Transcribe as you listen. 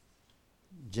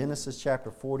Genesis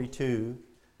chapter 42,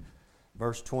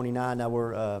 verse 29.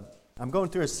 Now I'm going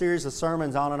through a series of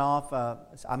sermons on and off.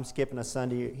 I'm skipping a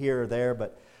Sunday here or there,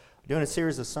 but doing a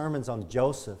series of sermons on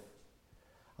Joseph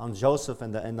and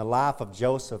the life of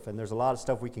Joseph. And there's a lot of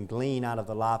stuff we can glean out of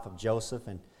the life of Joseph.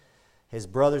 And his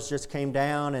brothers just came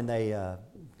down, and they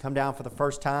come down for the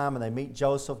first time, and they meet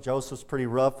Joseph. Joseph's pretty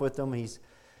rough with them. He's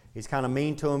kind of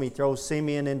mean to him. He throws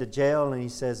Simeon into jail, and he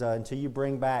says, until you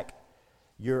bring back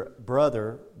your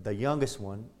brother, the youngest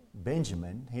one,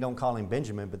 Benjamin. He don't call him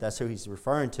Benjamin, but that's who he's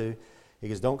referring to. He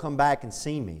goes, don't come back and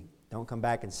see me. Don't come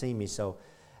back and see me. So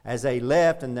as they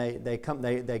left, and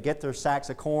they get their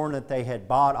sacks of corn that they had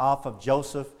bought off of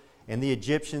Joseph and the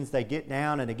Egyptians, they get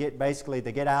down and they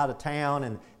get out of town,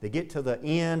 and they get to the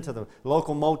inn, to the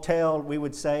local motel, we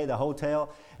would say, the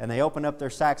hotel, and they open up their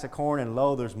sacks of corn, and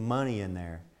lo, there's money in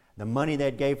there. The money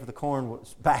they gave for the corn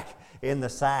was back in the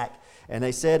sack. And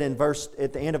they said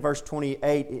at the end of verse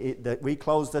 28, that we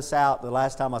closed this out the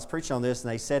last time I was preaching on this,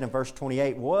 and they said in verse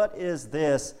 28, what is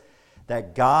this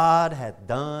that God hath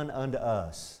done unto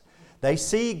us? They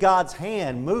see God's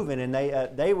hand moving, and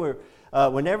they were,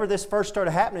 whenever this first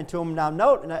started happening to them, now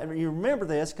note, and you remember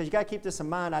this, because you got to keep this in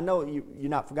mind. I know you're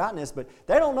not forgotten this, but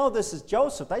they don't know this is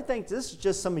Joseph. They think this is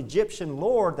just some Egyptian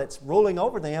lord that's ruling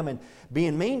over them and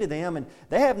being mean to them, and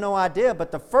they have no idea.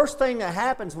 But the first thing that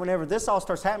happens whenever this all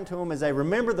starts happening to them is they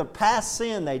remember the past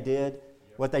sin they did,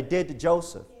 what they did to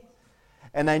Joseph.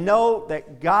 And they know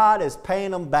that God is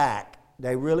paying them back.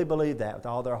 They really believe that with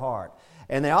all their heart.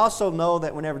 And they also know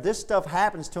that whenever this stuff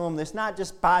happens to them, it's not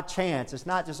just by chance. It's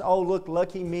not just, oh, look,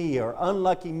 lucky me or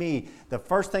unlucky me. The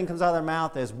first thing comes out of their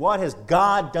mouth is, what has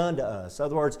God done to us? In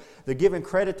other words, they're giving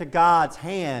credit to God's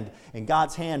hand, and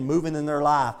God's hand moving in their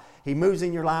life. He moves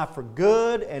in your life for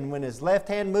good, and when His left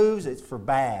hand moves, it's for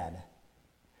bad.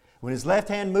 When His left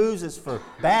hand moves, it's for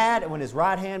bad, and when His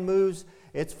right hand moves,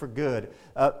 it's for good.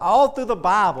 All through the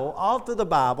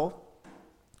Bible,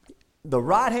 the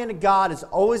right hand of God is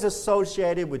always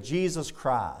associated with Jesus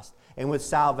Christ and with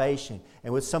salvation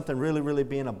and with something really, really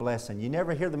being a blessing. You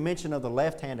never hear the mention of the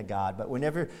left hand of God, but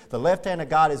whenever the left hand of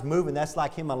God is moving, that's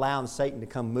like Him allowing Satan to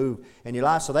come move in your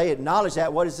life. So they acknowledge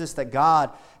that. What is this that God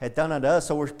had done unto us?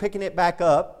 So we're picking it back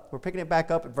up. We're picking it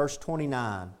back up at verse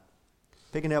 29.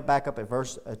 Picking it back up at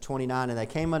verse 29. And they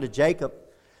came unto Jacob,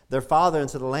 their father,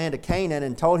 into the land of Canaan,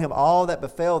 and told him all that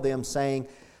befell them, saying,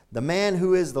 the man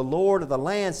who is the Lord of the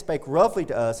land spake roughly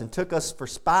to us, and took us for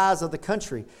spies of the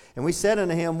country. And we said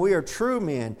unto him, we are true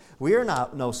men. We are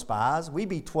not no spies. We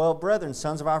be 12 brethren,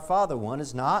 sons of our father. One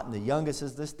is not, and the youngest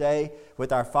is this day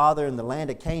with our father in the land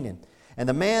of Canaan. And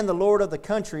the man, the Lord of the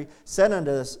country, said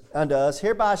unto us,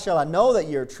 hereby shall I know that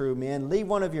ye are true men. Leave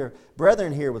one of your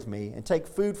brethren here with me, and take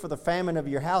food for the famine of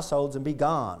your households, and be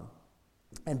gone.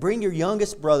 And bring your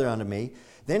youngest brother unto me.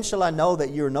 Then shall I know that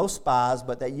you are no spies,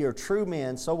 but that ye are true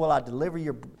men. So will I deliver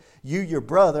you your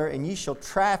brother, and ye shall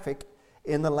traffic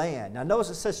in the land. Now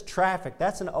notice it says traffic.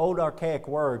 That's an old archaic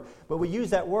word, but we use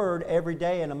that word every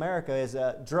day in America as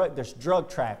there's drug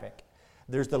traffic.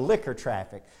 There's the liquor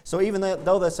traffic. So even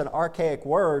though that's an archaic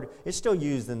word, it's still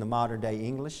used in the modern day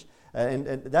English. And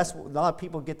that's a lot of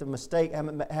people have the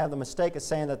mistake of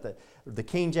saying that the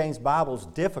King James Bible is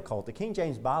difficult. The King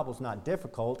James Bible is not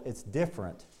difficult, it's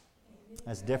different.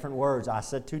 That's different words. I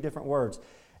said two different words.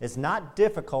 It's not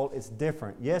difficult, it's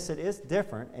different. Yes, it is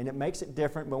different, and it makes it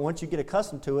different, but once you get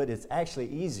accustomed to it, it's actually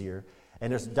easier.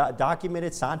 And there's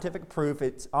documented scientific proof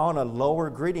it's on a lower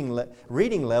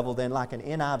reading level than like an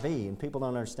NIV, and people don't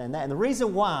understand that. And the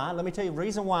reason why, let me tell you, the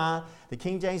reason why the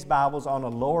King James Bible is on a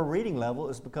lower reading level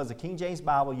is because the King James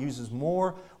Bible uses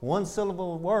more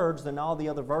one-syllable words than all the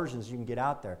other versions you can get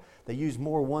out there. They use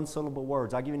more one-syllable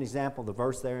words. I'll give you an example, the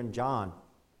verse there in John,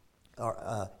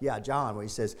 where he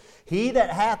says, he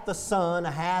that hath the Son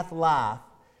hath life.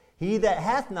 He that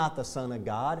hath not the Son of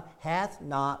God hath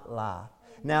not life.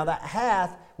 Now that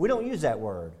hath, we don't use that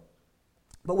word.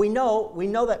 But we know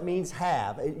that means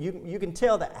have. You can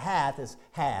tell that hath is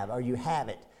have, or you have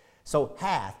it. So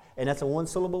hath, and that's a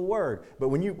one-syllable word. But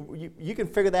when you can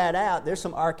figure that out, there's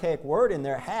some archaic word in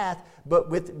there, hath, but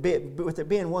with it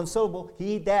being one syllable,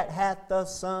 he that hath the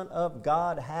Son of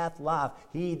God hath life.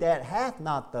 He that hath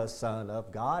not the Son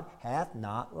of God hath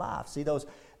not life. See,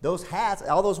 those haths,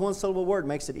 all those one-syllable word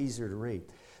makes it easier to read.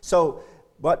 So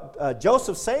what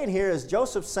Joseph's saying here is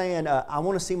Joseph's saying, I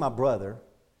want to see my brother,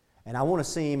 and I want to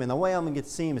see him, and the way I'm going to get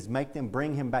to see him is make them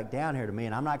bring him back down here to me,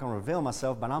 and I'm not going to reveal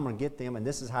myself, but I'm going to get them, and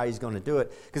this is how he's going to do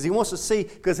it. Because he wants to see,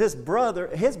 because his brother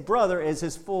is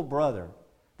his full brother.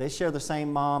 They share the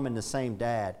same mom and the same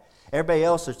dad. Everybody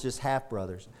else is just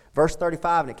half-brothers. Verse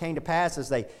 35, and it came to pass as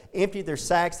they emptied their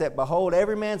sacks that, behold,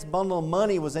 every man's bundle of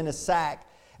money was in his sack.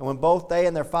 And when both they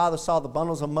and their father saw the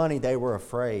bundles of money, they were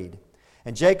afraid.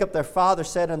 And Jacob their father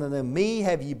said unto them, Me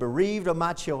have ye bereaved of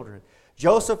my children.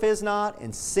 Joseph is not,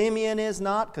 and Simeon is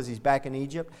not, because he's back in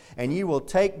Egypt, and you will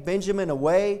take Benjamin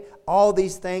away. All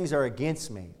these things are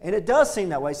against me. And it does seem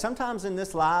that way. Sometimes in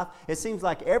this life, it seems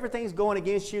like everything's going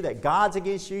against you, that God's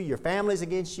against you, your family's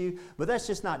against you, but that's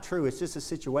just not true. It's just a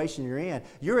situation you're in.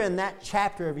 You're in that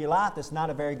chapter of your life that's not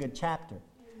a very good chapter.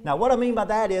 Now, what I mean by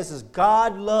that is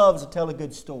God loves to tell a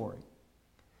good story.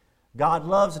 God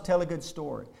loves to tell a good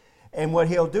story. And what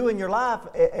He'll do in your life,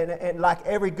 and like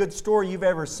every good story you've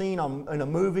ever seen in a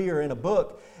movie or in a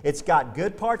book, it's got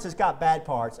good parts, it's got bad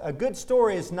parts. A good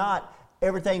story is not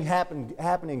everything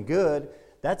happening good.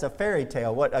 That's a fairy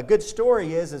tale. What a good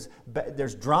story is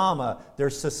there's drama,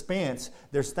 there's suspense,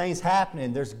 there's things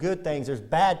happening, there's good things, there's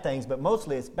bad things, but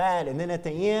mostly it's bad. And then at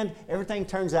the end, everything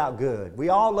turns out good. We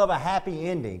all love a happy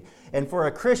ending. And for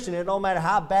a Christian, it don't matter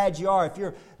how bad you are. If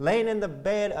you're laying in the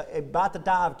bed about to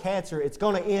die of cancer, it's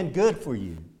going to end good for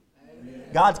you. Amen.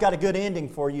 God's got a good ending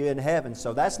for you in heaven.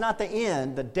 So that's not the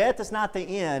end. The death is not the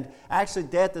end. Actually,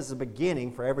 death is the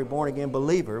beginning for every born-again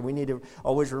believer. We need to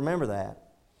always remember that.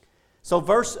 So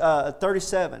verse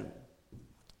 37,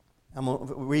 I'm going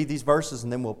to read these verses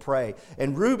and then we'll pray.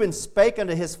 And Reuben spake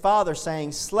unto his father,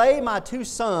 saying, Slay my 2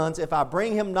 sons, if I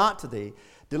bring him not to thee.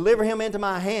 Deliver him into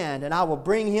my hand, and I will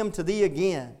bring him to thee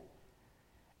again.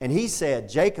 And he said,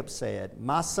 Jacob said,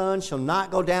 My son shall not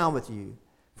go down with you,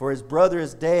 for his brother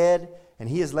is dead, and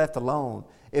he is left alone.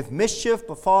 If mischief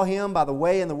befall him by the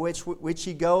way in the which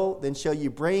ye go, then shall you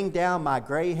bring down my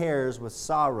gray hairs with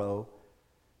sorrow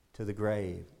to the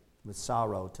grave. With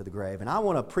sorrow to the grave. And I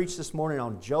want to preach this morning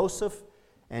on Joseph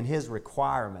and his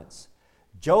requirements.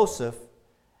 Joseph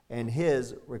and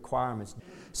his requirements.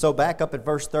 So back up at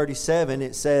verse 37,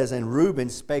 it says, And Reuben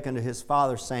spake unto his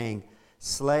father, saying,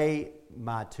 Slay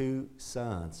my 2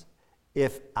 sons,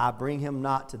 if I bring him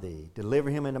not to thee. Deliver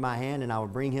him into my hand, and I will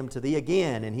bring him to thee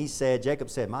again. And he said,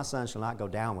 Jacob said, My son shall not go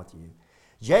down with you.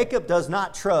 Jacob does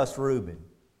not trust Reuben.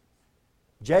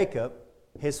 Jacob,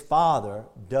 his father,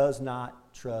 does not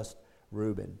trust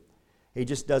Reuben. He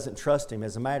just doesn't trust him.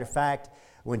 As a matter of fact,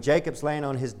 when Jacob's laying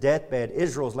on his deathbed,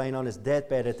 Israel's laying on his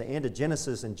deathbed at the end of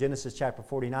Genesis, in Genesis chapter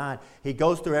 49, he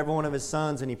goes through every one of his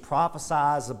sons and he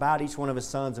prophesies about each one of his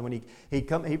sons. And when he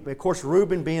of course,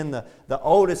 Reuben being the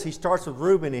oldest, he starts with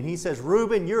Reuben and he says,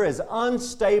 Reuben, you're as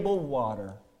unstable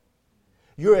water.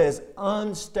 You're as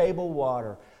unstable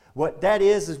water. What that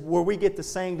is where we get the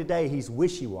saying today, he's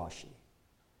wishy-washy.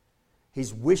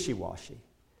 He's wishy-washy.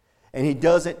 And he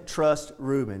doesn't trust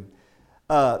Reuben.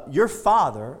 Your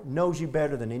Father knows you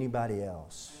better than anybody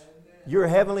else. Your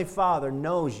Heavenly Father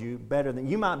knows you better than...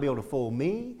 You might be able to fool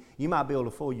me. You might be able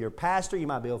to fool your pastor. You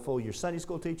might be able to fool your Sunday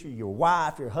school teacher, your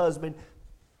wife, your husband.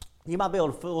 You might be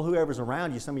able to fool whoever's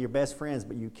around you, some of your best friends,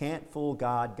 but you can't fool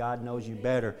God. God knows you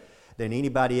better than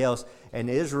anybody else. And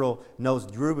Israel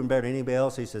knows Reuben better than anybody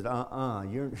else. He says,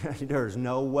 there's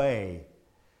no way.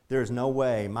 There's no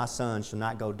way my son shall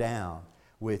not go down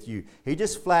with you. He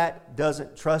just flat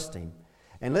doesn't trust him.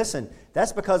 And listen,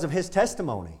 that's because of his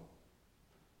testimony.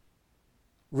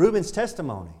 Reuben's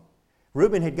testimony.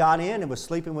 Reuben had got in and was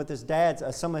sleeping with his dad's,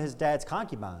 some of his dad's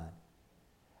concubine.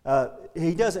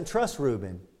 He doesn't trust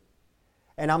Reuben.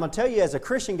 And I'm going to tell you as a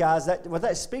Christian, guys, that what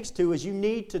that speaks to is you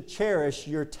need to cherish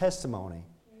your testimony.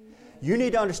 You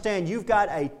need to understand you've got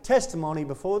a testimony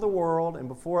before the world and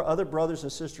before other brothers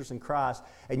and sisters in Christ,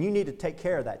 and you need to take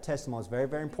care of that testimony. It's very,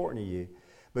 very important to you.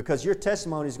 Because your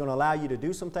testimony is going to allow you to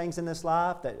do some things in this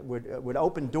life that would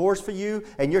open doors for you,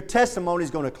 and your testimony is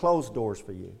going to close doors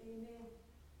for you.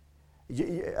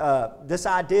 This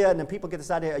idea, and then people get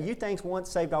this idea, you think once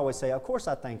saved, always saved. Of course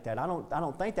I think that. I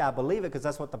don't think that. I believe it because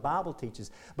that's what the Bible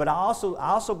teaches. But I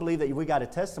also believe that we got a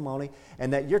testimony,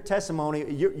 and that your testimony,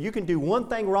 you can do one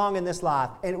thing wrong in this life,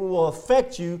 and it will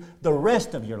affect you the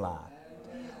rest of your life.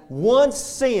 One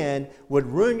sin would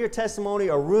ruin your testimony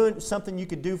or ruin something you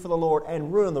could do for the Lord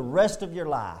and ruin the rest of your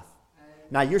life.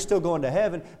 Now, you're still going to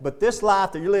heaven, but this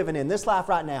life that you're living in, this life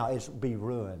right now, is be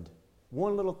ruined.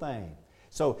 One little thing.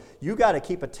 So you got to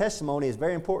keep a testimony. It's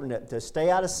very important to stay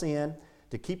out of sin,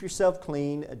 to keep yourself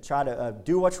clean, and try to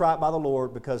do what's right by the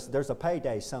Lord, because there's a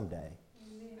payday someday.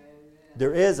 Amen.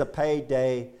 There is a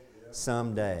payday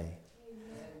someday.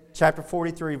 Chapter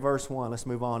 43, verse 1. Let's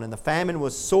move on. And the famine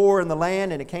was sore in the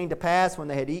land, and it came to pass when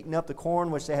they had eaten up the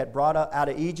corn which they had brought up out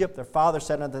of Egypt, their father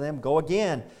said unto them, Go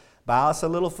again, buy us a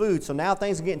little food. So now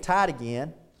things are getting tight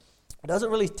again. It doesn't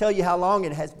really tell you how long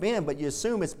it has been, but you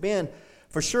assume it's been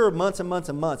for sure months and months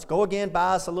and months. Go again,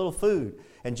 buy us a little food.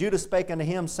 And Judah spake unto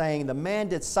him, saying, The man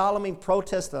did solemnly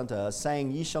protest unto us,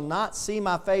 saying, Ye shall not see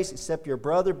my face, except your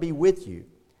brother be with you.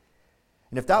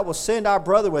 And if thou wilt send our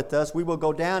brother with us, we will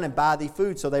go down and buy thee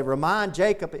food. So they remind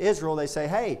Jacob, Israel, they say,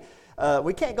 hey,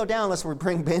 we can't go down unless we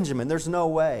bring Benjamin. There's no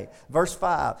way. Verse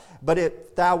 5, but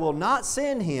if thou wilt not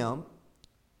send him,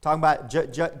 talking about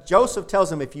Joseph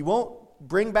tells him, if you won't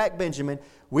bring back Benjamin,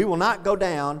 we will not go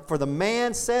down. For the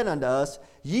man said unto us,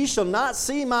 ye shall not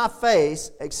see my face,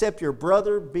 except your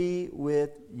brother be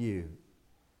with you.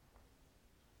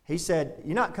 He said,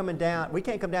 you're not coming down. We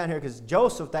can't come down here because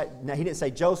Joseph, now he didn't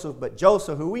say Joseph, but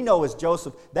Joseph, who we know as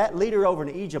Joseph, that leader over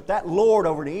in Egypt, that lord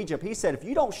over in Egypt, he said, if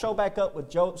you don't show back up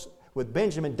with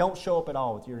Benjamin, don't show up at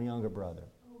all with your younger brother.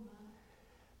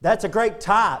 That's a great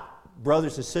type,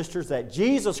 brothers and sisters, that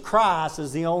Jesus Christ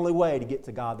is the only way to get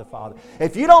to God the Father.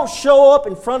 If you don't show up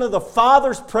in front of the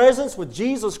Father's presence with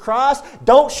Jesus Christ,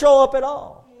 don't show up at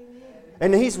all.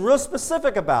 And he's real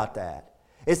specific about that.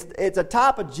 It's a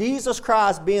type of Jesus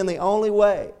Christ being the only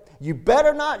way. You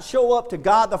better not show up to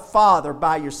God the Father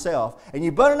by yourself. And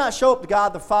you better not show up to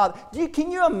God the Father.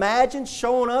 Can you imagine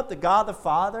showing up to God the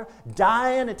Father,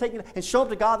 dying and show up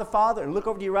to God the Father and look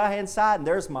over to your right-hand side and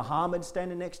there's Muhammad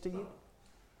standing next to you?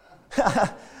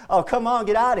 Oh, come on,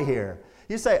 get out of here.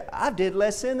 You say, I did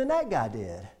less sin than that guy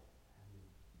did.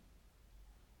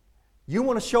 You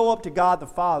want to show up to God the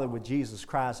Father with Jesus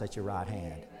Christ at your right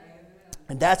hand.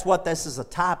 And that's what this is a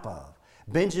type of.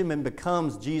 Benjamin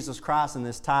becomes Jesus Christ in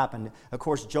this type, and of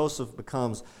course Joseph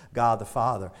becomes God the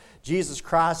Father. Jesus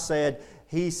Christ said,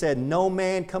 He said, no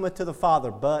man cometh to the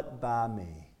Father but by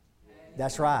me.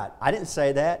 That's right. I didn't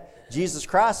say that. Jesus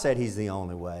Christ said He's the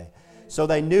only way. So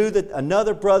they knew that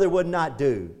another brother would not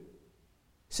do.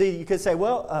 See, you could say,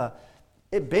 well,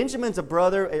 if Benjamin's a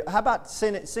brother, how about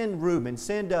send Reuben,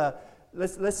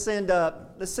 let's send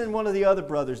one of the other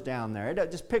brothers down there.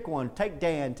 Just pick one. Take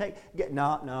Dan.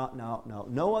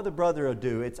 No other brother will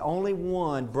do. It's only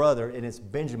one brother, and it's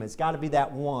Benjamin. It's got to be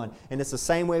that one. And it's the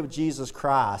same way with Jesus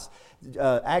Christ.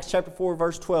 Acts chapter 4,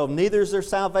 verse 12. Neither is there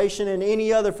salvation in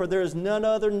any other, for there is none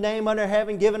other name under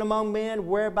heaven given among men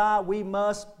whereby we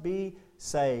must be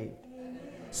saved. Amen.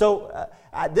 So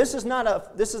this is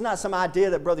not some idea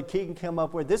that Brother Keegan came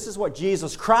up with. This is what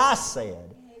Jesus Christ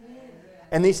said.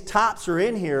 And these types are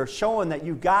in here showing that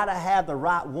you've got to have the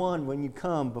right one when you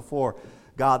come before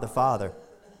God the Father.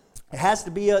 It has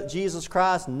to be Jesus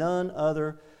Christ, none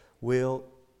other will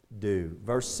do.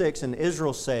 Verse 6, and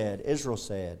Israel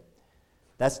said,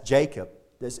 that's Jacob.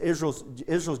 This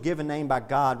Israel's given name by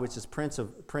God, which is Prince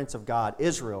of God.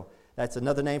 Israel, that's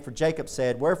another name for Jacob,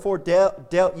 said, wherefore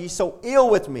dealt ye so ill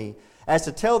with me, as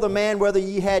to tell the man whether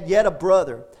ye had yet a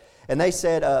brother? And they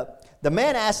said, the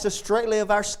man asked us straightly of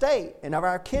our state and of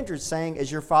our kindred, saying,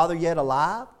 is your father yet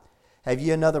alive? Have ye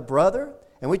another brother?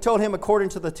 And we told him according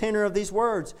to the tenor of these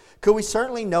words. Could we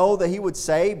certainly know that he would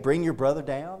say, bring your brother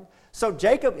down? So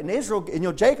Israel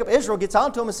gets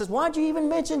on to him and says, why don't you even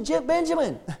mention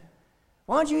Benjamin?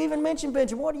 Why don't you even mention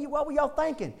Benjamin? What were y'all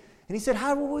thinking? And he said,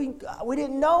 how were we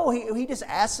didn't know. He just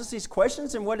asked us these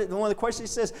questions. And one of the questions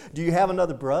he says, do you have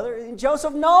another brother? And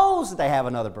Joseph knows that they have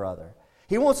another brother.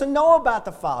 He wants to know about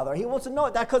the father. He wants to know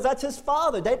it because that's his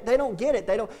father. They don't get it.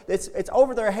 It's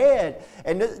over their head.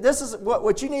 And this is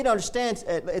what you need to understand.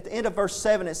 At the end of verse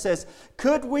 7, it says,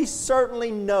 could we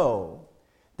certainly know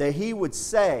that he would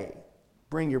say,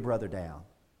 bring your brother down?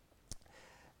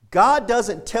 God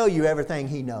doesn't tell you everything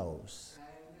He knows.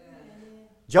 Amen.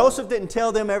 Joseph didn't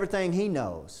tell them everything he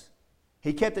knows.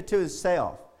 He kept it to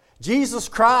himself. Jesus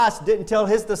Christ didn't tell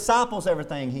His disciples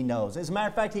everything He knows. As a matter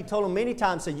of fact, He told them many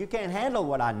times, said, you can't handle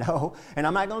what I know, and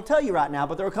I'm not going to tell you right now,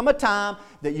 but there will come a time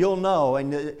that you'll know.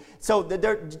 And so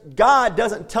God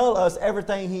doesn't tell us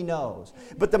everything He knows.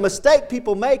 But the mistake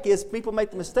people make is people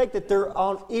make the mistake that they're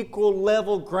on equal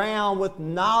level ground with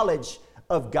knowledge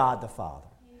of God the Father.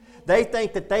 They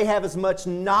think that they have as much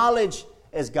knowledge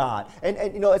as God. And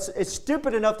it's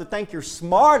stupid enough to think you're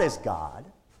smart as God.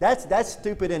 That's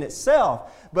stupid in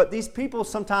itself. But these people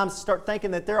sometimes start thinking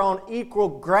that they're on equal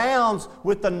grounds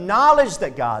with the knowledge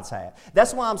that God's had.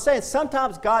 That's why I'm saying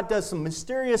sometimes God does some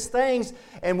mysterious things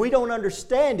and we don't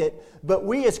understand it. But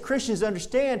we as Christians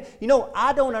understand.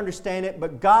 I don't understand it,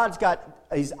 but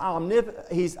He's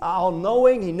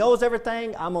all-knowing. He knows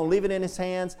everything. I'm going to leave it in His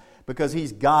hands because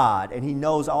He's God and He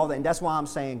knows all that. And that's why I'm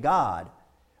saying God.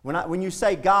 When you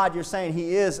say God, you're saying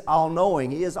He is all-knowing.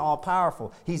 He is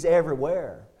all-powerful. He's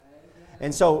everywhere.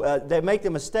 And so they make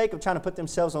the mistake of trying to put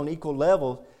themselves on equal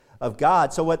level of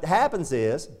God. So what happens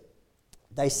is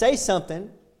they say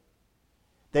something,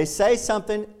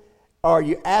 or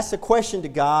you ask a question to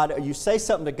God, or you say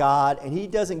something to God, and He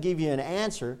doesn't give you an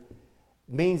answer,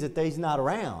 means that He's not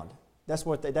around. That's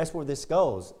where this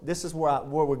goes. This is where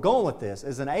we're going with this.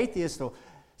 As an atheist,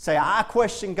 Say, I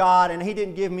questioned God and He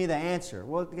didn't give me the answer.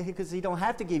 Well, because He don't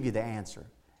have to give you the answer.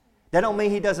 That don't mean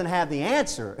He doesn't have the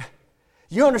answer.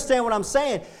 You understand what I'm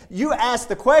saying? You ask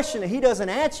the question and He doesn't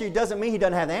answer you, doesn't mean He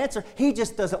doesn't have the answer. He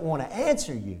just doesn't want to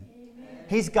answer you. Amen.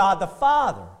 He's God the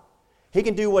Father. He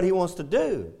can do what He wants to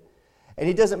do. And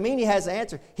He doesn't mean He has the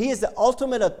answer. He is the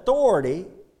ultimate authority.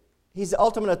 He's the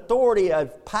ultimate authority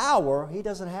of power. He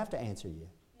doesn't have to answer you.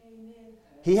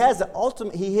 He is the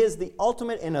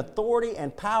ultimate in authority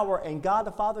and power, and God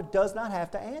the Father does not have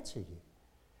to answer you.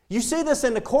 You see this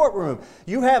in the courtroom.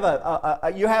 You have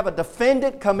a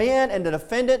defendant come in, and the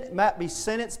defendant might be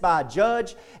sentenced by a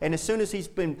judge, and as soon as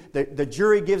the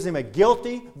jury gives him a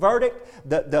guilty verdict,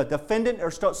 the defendant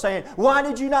will start saying, "Why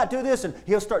did you not do this?" And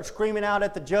he'll start screaming out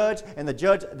at the judge, and the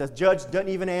judge doesn't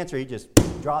even answer. He just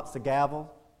drops the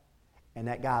gavel, and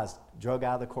that guy's drug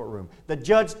out of the courtroom. The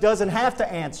judge doesn't have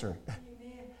to answer.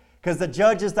 Because the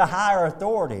judge is the higher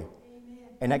authority. Amen.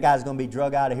 And that guy's going to be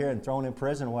drug out of here and thrown in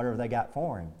prison or whatever they got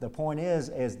for him. The point is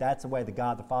that's the way the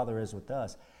God the Father is with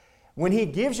us. When He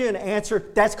gives you an answer,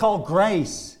 that's called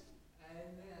grace. Amen.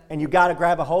 And you've got to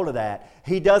grab a hold of that.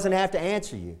 He doesn't have to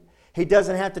answer you. He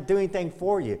doesn't have to do anything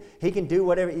for you. He can do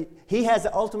whatever. He has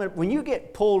the ultimate. When you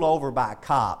get pulled over by a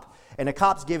cop, and the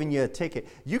cop's giving you a ticket,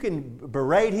 you can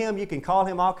berate him, you can call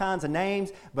him all kinds of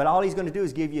names, but all he's going to do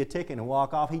is give you a ticket and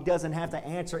walk off. He doesn't have to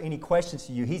answer any questions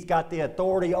to you. He's got the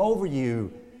authority over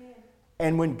you. Amen.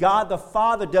 And when God the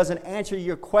Father doesn't answer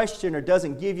your question or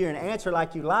doesn't give you an answer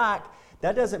like you like,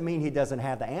 that doesn't mean He doesn't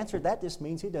have the answer. That just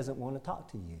means He doesn't want to talk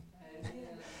to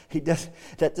you. This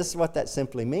is what that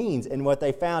simply means. And what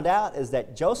they found out is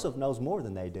that Joseph knows more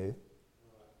than they do.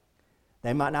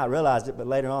 They might not realize it, but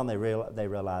later on they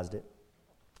realized it.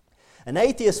 An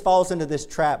atheist falls into this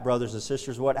trap, brothers and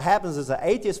sisters. What happens is an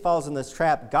atheist falls in this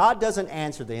trap. God doesn't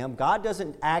answer them. God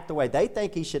doesn't act the way they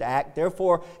think He should act.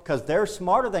 Therefore, because they're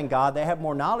smarter than God, they have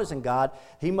more knowledge than God,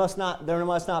 there must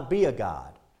not be a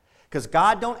God. Because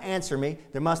God don't answer me,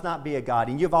 there must not be a God.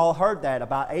 And you've all heard that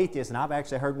about atheists, and I've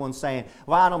actually heard one saying,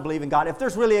 "Well, I don't believe in God. If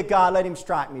there's really a God, let Him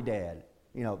strike me dead."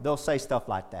 You know, they'll say stuff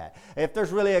like that. If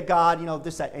there's really a God,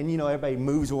 this, that, and everybody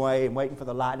moves away and waiting for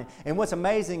the lightning. And what's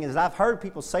amazing is I've heard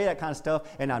people say that kind of stuff,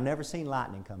 and I've never seen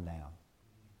lightning come down.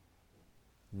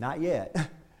 Not yet.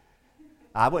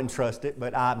 I wouldn't trust it,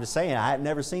 but I'm just saying, I have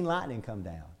never seen lightning come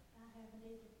down.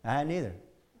 I haven't either.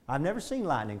 I've never seen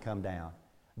lightning come down,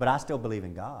 but I still believe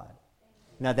in God.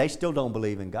 Now, they still don't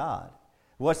believe in God.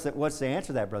 What's the answer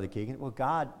to that, Brother Keegan? Well,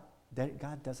 God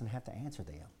doesn't have to answer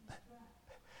them.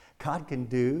 God can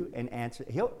do and answer.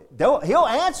 He'll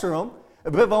answer them,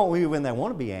 but it won't be when they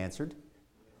want to be answered.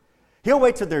 He'll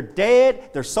wait till they're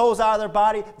dead, their soul's out of their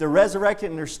body, they're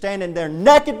resurrected, and they're standing there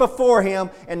naked before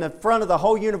Him in the front of the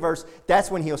whole universe.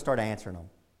 That's when He'll start answering them.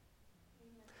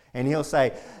 And He'll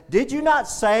say, "Did you not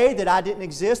say that I didn't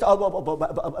exist? I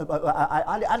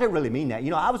didn't really mean that.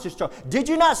 I was just joking. Did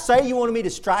you not say you wanted me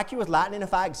to strike you with lightning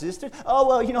if I existed? Oh,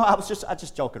 well, I was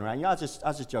just joking around. I was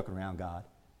just joking around, God."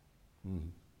 Mm-hmm.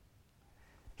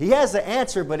 He has the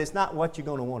answer, but it's not what you're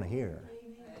going to want to hear.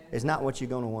 It's not what you're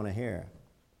going to want to hear.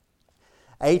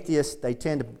 Atheists, they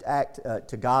tend to act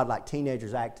to God like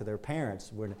teenagers act to their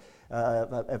parents.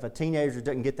 If a teenager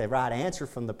doesn't get the right answer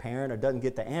from the parent or doesn't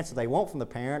get the answer they want from the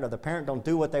parent or the parent don't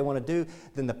do what they want to do,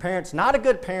 then the parent's not a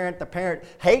good parent. The parent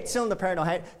hates them. The parent don't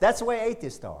hate. That's the way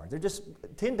atheists are. They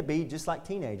tend to be just like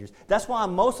teenagers. That's why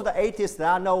most of the atheists that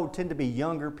I know tend to be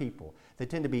younger people. They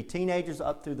tend to be teenagers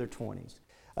up through their 20s.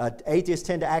 Atheists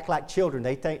tend to act like children.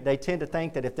 They tend to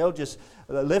think that if they'll just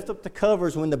lift up the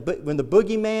covers when the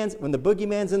boogeyman's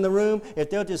in the room, if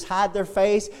they'll just hide their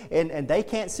face and they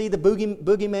can't see the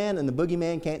boogeyman and the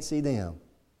boogeyman can't see them.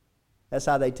 That's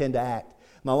how they tend to act.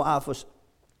 My wife was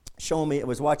showing me,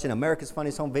 was watching America's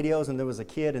Funniest Home Videos, and there was a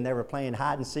kid and they were playing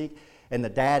hide and seek. And the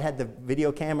dad had the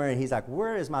video camera, and he's like,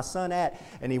 "Where is my son at?"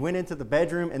 And he went into the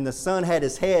bedroom, and the son had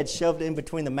his head shoved in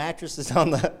between the mattresses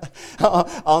on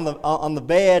the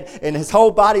bed, and his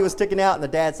whole body was sticking out. And the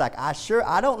dad's like,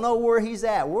 I don't know where he's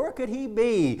at. Where could he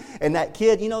be?" And that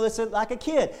kid, this is like a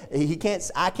kid.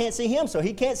 I can't see him, so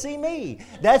he can't see me.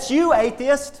 That's you,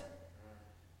 atheist.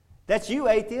 That's you,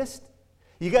 atheist.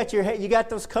 You got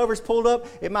those covers pulled up.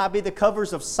 It might be the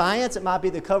covers of science. It might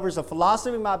be the covers of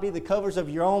philosophy. It might be the covers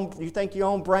of your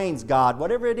own brain's God.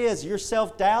 Whatever it is, your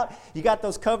self-doubt. You got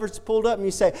those covers pulled up and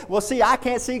you say, "Well, see, I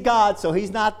can't see God, so He's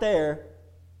not there.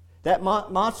 That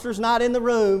monster's not in the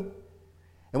room."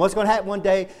 And what's going to happen one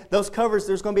day, those covers,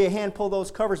 there's going to be a hand pull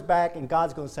those covers back, and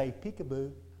God's going to say,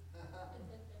 "Peekaboo.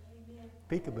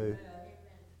 Peekaboo.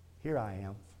 Here I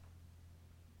am."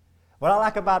 What I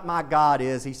like about my God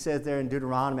is, He says there in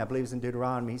Deuteronomy, I believe it's in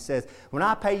Deuteronomy, He says, "When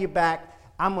I pay you back,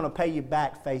 I'm going to pay you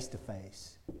back face to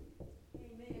face.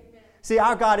 See,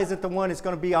 our God isn't the one that's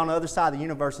going to be on the other side of the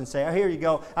universe and say, oh, here you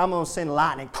go, I'm going to send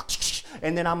lightning,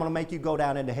 and then I'm going to make you go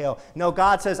down into hell. No,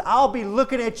 God says, I'll be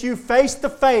looking at you face to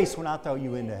face when I throw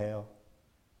you into hell.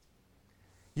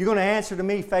 You're going to answer to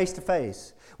me face to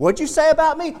face. What'd you say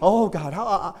about me? Oh, God,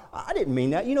 I didn't mean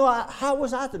that. You know, how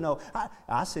was I to know?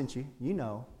 I sent you. You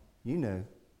know. You knew.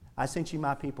 I sent you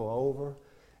my people over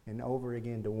and over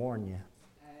again to warn you,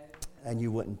 and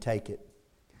you wouldn't take it.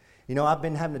 You know, I've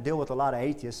been having to deal with a lot of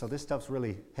atheists, so this stuff's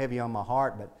really heavy on my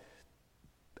heart, but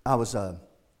I was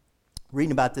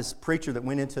reading about this preacher that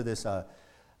went into this,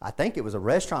 I think it was a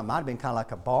restaurant, might have been kind of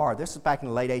like a bar. This is back in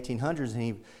the late 1800s,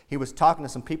 and he was talking to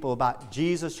some people about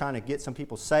Jesus, trying to get some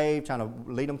people saved, trying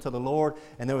to lead them to the Lord,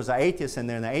 and there was an atheist in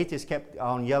there, and the atheist kept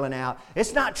on yelling out,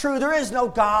 it's not true, there is no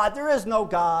God, there is no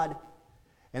God.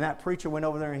 And that preacher went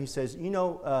over there and he says, you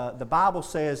know, the Bible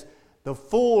says, the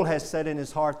fool has said in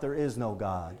his heart there is no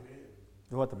God.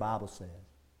 That's what the Bible says.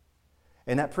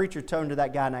 And that preacher turned to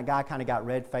that guy, and that guy kind of got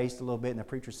red-faced a little bit, and the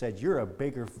preacher said, you're a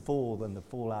bigger fool than the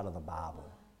fool out of the Bible.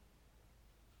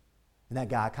 And that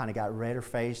guy kind of got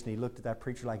redder-faced, and he looked at that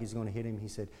preacher like he's going to hit him. He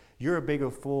said, you're a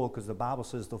bigger fool because the Bible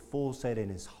says the fool said in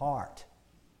his heart.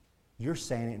 You're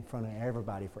saying it in front of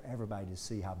everybody for everybody to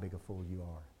see how big a fool you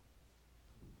are.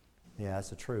 Yeah,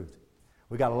 that's the truth.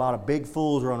 We got a lot of big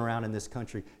fools running around in this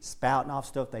country spouting off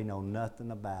stuff they know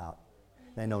nothing about.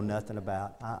 They know nothing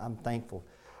about. I'm thankful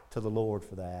to the Lord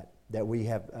for that we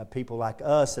have people like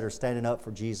us that are standing up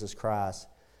for Jesus Christ.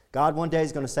 God one day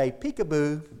is going to say,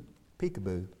 peekaboo,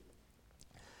 peekaboo.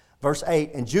 Verse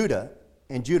 8, and Judah,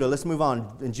 let's move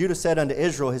on. And Judah said unto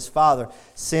Israel his father,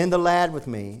 send the lad with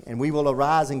me, and we will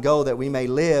arise and go that we may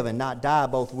live and not die,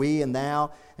 both we and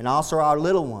thou, and also our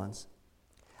little ones.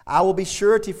 I will be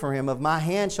surety for him. Of my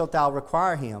hand shalt thou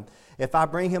require him. If I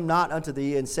bring him not unto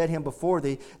thee and set him before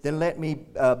thee, then let me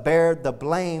bear the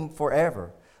blame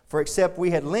forever. For except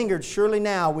we had lingered, surely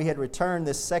now we had returned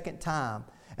this second time.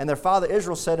 And their father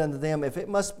Israel said unto them, if it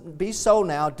must be so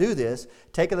now, do this.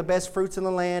 Take of the best fruits in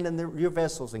the land and your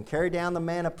vessels, and carry down the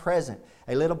man a present,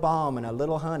 a little balm and a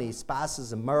little honey,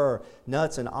 spices and myrrh,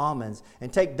 nuts and almonds.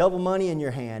 And take double money in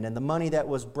your hand, and the money that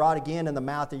was brought again in the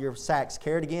mouth of your sacks,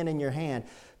 carried again in your hand.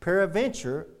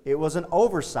 Peradventure, it was an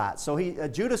oversight. So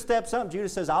Judah steps up. Judah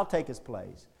says, I'll take his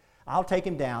place. I'll take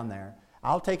him down there.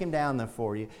 I'll take him down there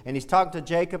for you. And he's talking to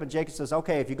Jacob, and Jacob says,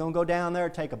 okay, if you're going to go down there,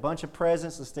 take a bunch of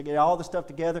presents, let's get all the stuff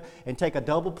together, and take a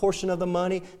double portion of the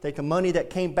money. Take the money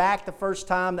that came back the first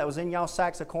time that was in y'all's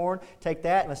sacks of corn. Take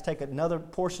that, and let's take another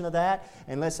portion of that.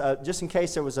 And let's, just in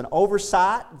case there was an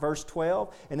oversight, verse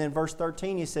 12. And then verse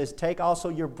 13, he says, take also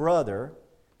your brother,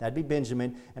 that'd be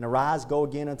Benjamin, and arise, go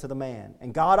again unto the man.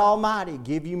 And God Almighty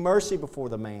give you mercy before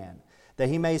the man, that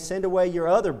he may send away your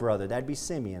other brother, that'd be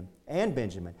Simeon, and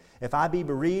Benjamin. If I be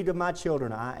bereaved of my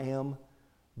children, I am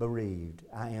bereaved.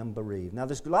 I am bereaved. Now,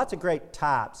 there's lots of great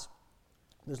types.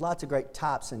 There's lots of great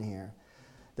types in here.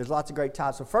 There's lots of great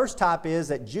types. The first type is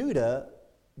that Judah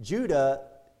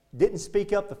didn't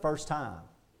speak up the first time.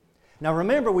 Now,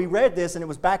 remember, we read this, and it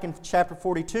was back in chapter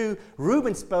 42.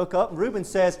 Reuben spoke up, and Reuben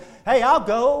says, hey, I'll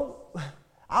go.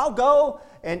 I'll go.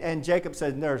 And Jacob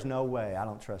says, there's no way. I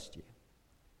don't trust you.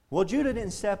 Well, Judah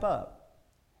didn't step up.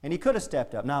 And he could have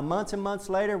stepped up. Now, months and months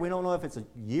later, we don't know if it's a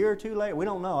year or two later. We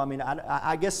don't know. I mean,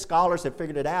 I guess scholars have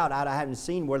figured it out. I haven't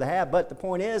seen where they have. But the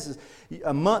point is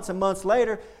months and months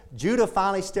later, Judah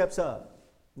finally steps up.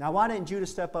 Now, why didn't Judah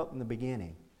step up in the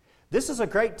beginning? This is a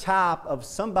great type of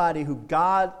somebody who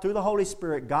God, through the Holy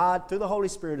Spirit,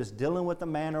 is dealing with a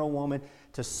man or a woman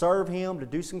to serve him, to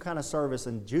do some kind of service.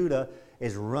 And Judah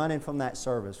is running from that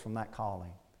service, from that calling.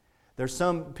 There's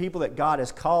some people that God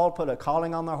has called, put a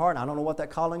calling on their heart. And I don't know what that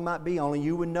calling might be. Only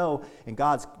you would know. And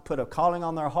God's put a calling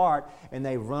on their heart, and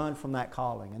they run from that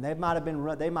calling. And they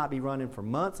might be running for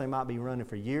months. They might be running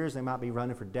for years. They might be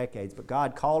running for decades. But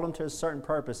God called them to a certain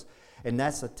purpose, and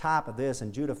that's the type of this.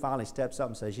 And Judah finally steps up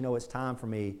and says, you know, it's time for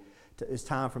me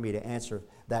to answer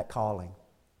that calling.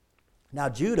 Now,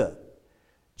 Judah,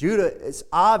 it's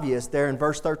obvious there in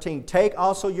verse 13. Take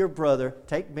also your brother,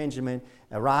 take Benjamin,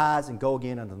 arise and go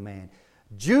again unto the man.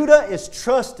 Judah is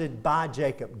trusted by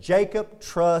Jacob. Jacob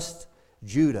trusts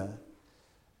Judah.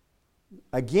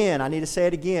 Again, I need to say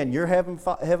it again. Your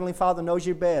Heavenly Father knows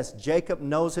you best. Jacob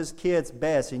knows his kids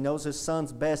best. He knows his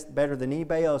sons best, better than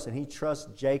anybody else, and he trusts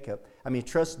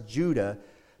Judah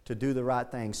to do the right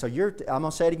thing. So I'm going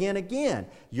to say it again.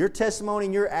 Your testimony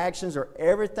and your actions are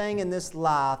everything in this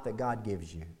life that God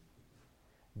gives you.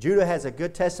 Judah has a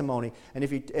good testimony. And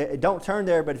if you don't turn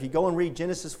there, but if you go and read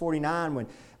Genesis 49,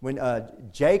 when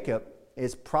Jacob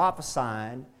is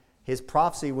prophesying his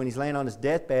prophecy when he's laying on his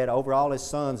deathbed over all his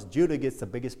sons, Judah gets the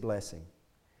biggest blessing.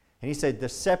 And he said, the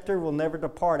scepter will never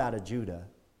depart out of Judah.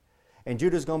 And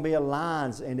Judah's going to be a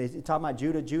line. And he's talking about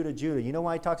Judah, Judah, Judah. You know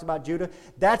why he talks about Judah?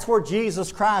 That's where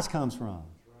Jesus Christ comes from.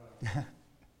 Well,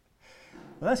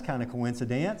 that's kind of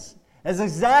coincidence. That's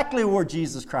exactly where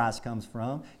Jesus Christ comes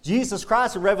from. Jesus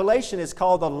Christ in Revelation is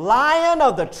called the Lion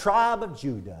of the tribe of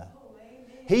Judah.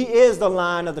 He is the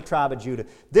Lion of the tribe of Judah.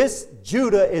 This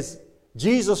Judah is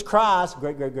Jesus Christ's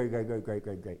great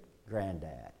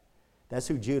granddad. That's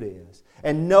who Judah is.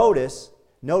 And notice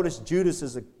Judah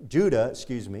is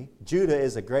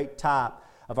a great type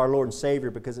of our Lord and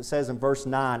Savior, because it says in verse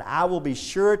 9, I will be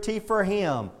surety for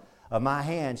him. Of my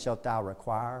hand shalt thou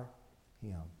require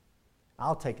him.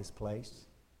 I'll take his place.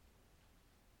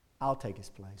 I'll take his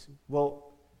place.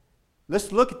 Well,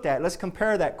 let's look at that. Let's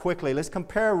compare that quickly. Let's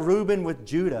compare Reuben with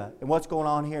Judah and what's going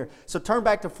on here. So turn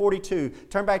back to 42.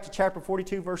 Turn back to chapter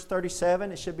 42, verse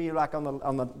 37. It should be like on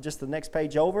the just the next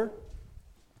page over.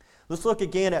 Let's look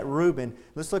again at Reuben.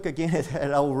 Let's look again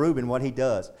at old Reuben, what he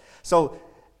does. So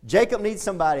Jacob needs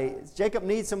somebody. Jacob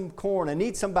needs some corn and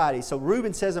needs somebody. So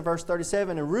Reuben says in verse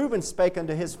 37, and Reuben spake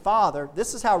unto his father.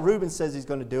 This is how Reuben says he's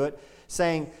going to do it,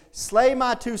 saying, slay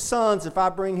my 2 sons if I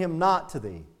bring him not to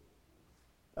thee.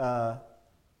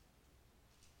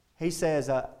 He says,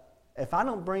 if I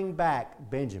don't bring back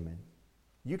Benjamin,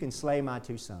 you can slay my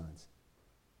 2 sons.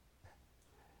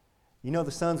 You know,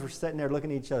 the sons were sitting there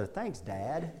looking at each other. Thanks,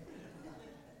 Dad.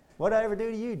 What did I ever do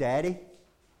to you, Daddy?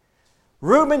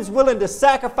 Reuben's willing to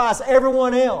sacrifice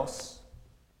everyone else,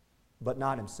 but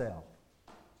not himself.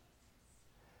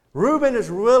 Reuben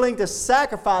is willing to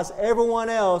sacrifice everyone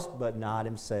else, but not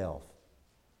himself.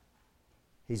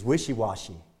 He's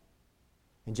wishy-washy.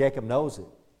 And Jacob knows it.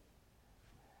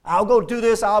 I'll go do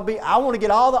this. I want to get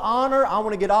all the honor. I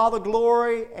want to get all the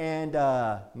glory. And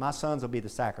my sons will be the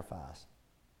sacrifice.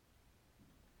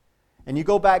 And you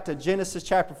go back to Genesis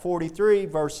chapter 43,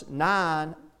 verse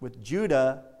 9 with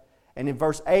Judah. And in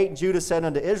verse 8, Judah said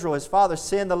unto Israel, his father,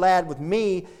 send the lad with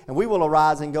me, and we will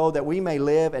arise and go, that we may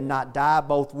live and not die,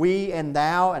 both we and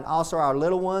thou, and also our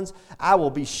little ones. I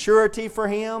will be surety for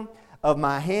him. Of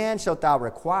my hand shalt thou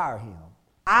require him.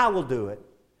 I will do it.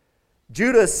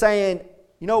 Judah is saying,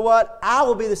 you know what? I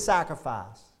will be the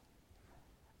sacrifice.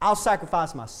 I'll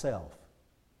sacrifice myself.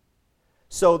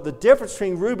 So the difference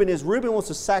between Reuben is Reuben wants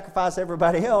to sacrifice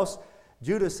everybody else.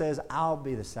 Judah says, I'll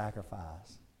be the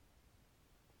sacrifice.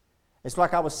 It's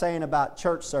like I was saying about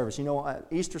church service. You know,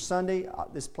 Easter Sunday,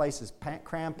 this place is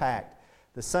cram-packed.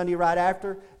 The Sunday right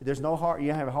after, there's no hard,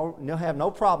 you have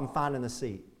no problem finding a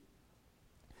seat.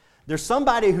 There's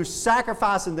somebody who's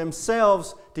sacrificing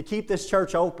themselves to keep this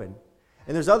church open.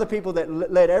 And there's other people that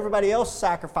let everybody else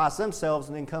sacrifice themselves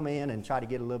and then come in and try to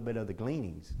get a little bit of the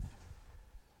gleanings.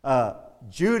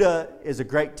 Judah is a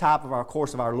great type of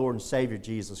our Lord and Savior,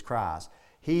 Jesus Christ.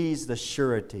 He's the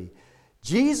surety.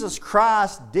 Jesus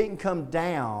Christ didn't come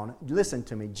down, listen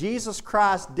to me, Jesus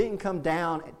Christ didn't come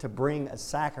down to bring a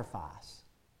sacrifice.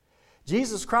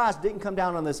 Jesus Christ didn't come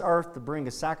down on this earth to bring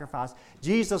a sacrifice.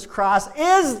 Jesus Christ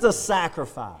is the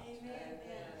sacrifice. Amen.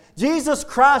 Jesus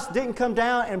Christ didn't come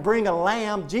down and bring a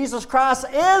lamb. Jesus Christ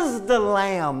is the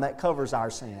lamb that covers our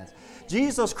sins.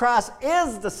 Jesus Christ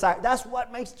is the sacrifice. That's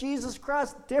what makes Jesus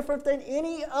Christ different than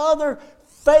any other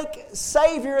fake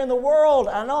Savior in the world.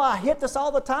 I know I hit this all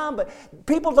the time, but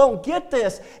people don't get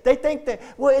this. They think that,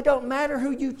 well, it don't matter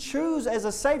who you choose as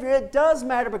a Savior. It does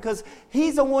matter, because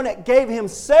He's the one that gave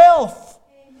Himself.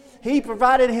 He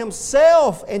provided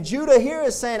Himself. And Judah here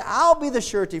is saying, I'll be the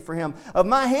surety for him. Of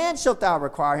my hand shalt thou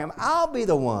require him. I'll be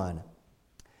the one.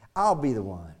 I'll be the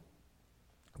one.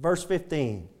 Verse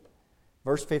 15.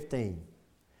 Verse 15.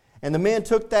 And the men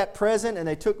took that present, and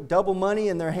they took double money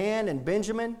in their hand, and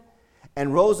Benjamin,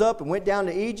 and rose up and went down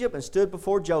to Egypt and stood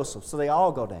before Joseph. So they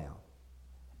all go down.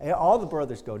 All the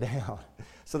brothers go down.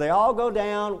 So they all go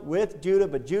down with Judah,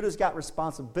 but Judah's got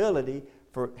responsibility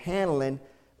for handling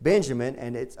Benjamin,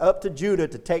 and it's up to Judah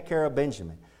to take care of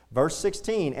Benjamin. Verse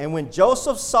 16, and when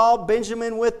Joseph saw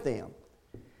Benjamin with them,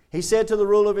 he said to the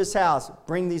ruler of his house,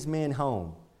 bring these men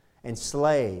home, and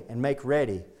slay, and make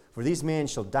ready, for these men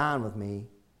shall dine with me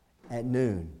at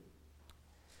noon.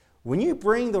 When you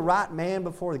bring the right man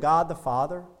before God the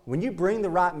Father, when you bring the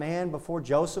right man before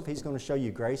Joseph, he's going to show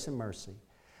you grace and mercy.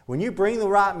 When you bring the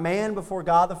right man before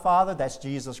God the Father, that's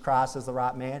Jesus Christ as the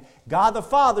right man, God the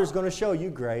Father is going to show you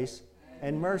grace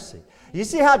and mercy. You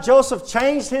see how Joseph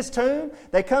changed his tune?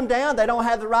 They come down, they don't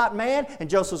have the right man, and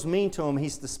Joseph's mean to them.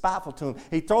 He's despiteful to them.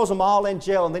 He throws them all in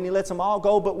jail, and then he lets them all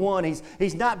go but one.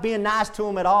 He's not being nice to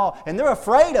them at all, and they're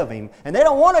afraid of him, and they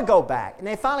don't want to go back. And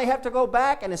they finally have to go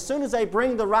back, and as soon as they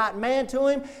bring the right man to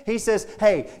him, he says,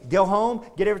 hey, go home,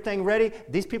 get everything ready.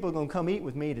 These people are going to come eat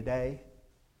with me today.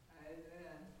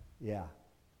 Amen. Yeah.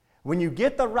 When you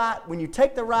take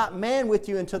the right man with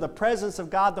you into the presence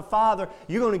of God the Father,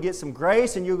 you're going to get some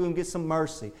grace and you're going to get some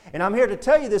mercy. And I'm here to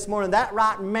tell you this morning, that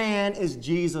right man is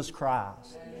Jesus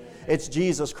Christ. Amen. It's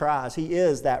Jesus Christ. He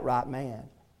is that right man.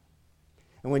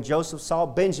 And when Joseph saw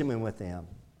Benjamin with them,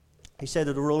 he said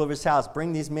to the ruler of his house,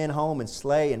 bring these men home and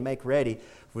slay and make ready,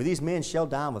 for these men shall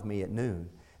dine with me at noon.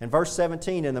 And verse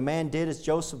 17, and the man did as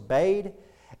Joseph bade,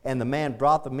 and the man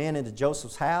brought the men into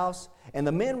Joseph's house, and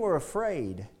the men were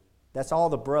afraid. That's all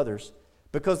the brothers,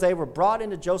 because they were brought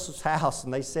into Joseph's house,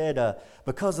 and they said,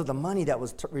 because of the money that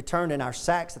was returned in our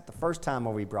sacks at the first time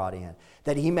when we brought in,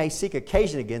 that he may seek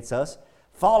occasion against us,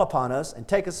 fall upon us, and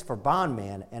take us for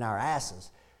bondmen and our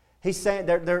asses. He's saying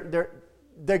they're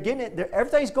getting it.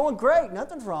 Everything's going great,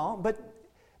 nothing's wrong, but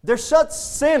they're such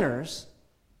sinners.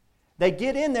 They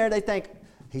get in there, they think,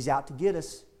 he's out to get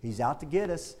us. He's out to get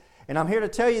us. And I'm here to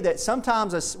tell you that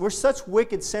sometimes we're such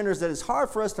wicked sinners that it's hard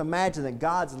for us to imagine that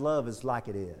God's love is like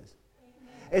it is.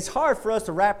 Amen. It's hard for us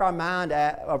to wrap our mind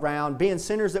around, being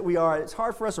sinners that we are, it's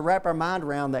hard for us to wrap our mind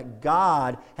around that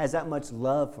God has that much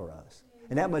love for us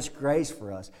and that much grace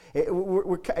for us.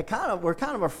 We're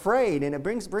kind of afraid, and it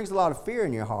brings a lot of fear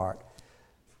in your heart.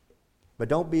 But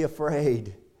don't be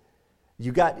afraid.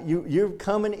 You're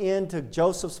coming into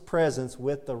Joseph's presence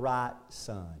with the right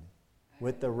son,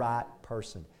 with the right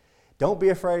person. Don't be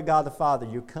afraid of God the Father.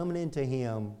 You're coming into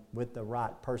Him with the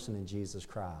right person in Jesus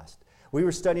Christ. We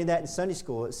were studying that in Sunday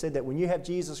school. It said that when you have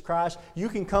Jesus Christ, you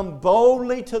can come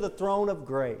boldly to the throne of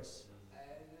grace.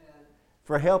 Amen.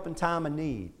 For help in time of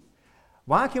need.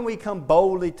 Why can we come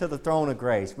boldly to the throne of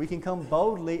grace? We can come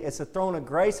boldly. It's a throne of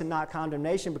grace and not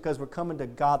condemnation, because we're coming to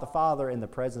God the Father in the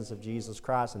presence of Jesus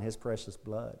Christ and His precious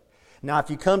blood. Now,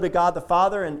 if you come to God the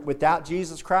Father and without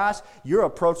Jesus Christ, you're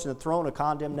approaching the throne of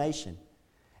condemnation.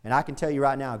 And I can tell you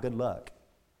right now, good luck.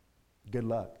 Good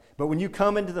luck. But when you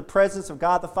come into the presence of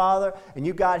God the Father and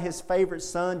you got His favorite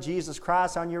Son, Jesus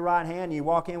Christ, on your right hand, and you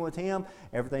walk in with Him,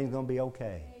 everything's going to be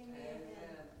okay. Amen.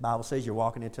 The Bible says you're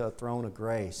walking into a throne of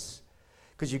grace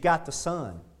because you got the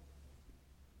Son.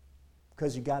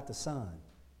 Because you got the Son.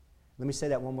 Let me say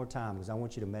that one more time, because I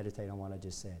want you to meditate on what I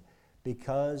just said.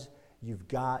 Because you've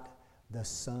got the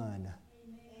Son.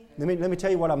 Amen. Let me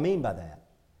tell you what I mean by that.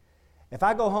 If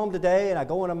I go home today and I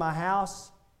go into my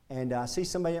house and I see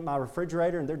somebody at my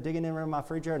refrigerator and they're digging in my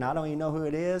refrigerator and I don't even know who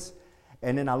it is,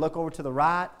 and then I look over to the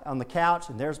right on the couch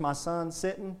and there's my son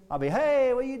sitting, I'll be,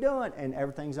 hey, what are you doing? And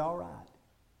everything's all right.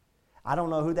 I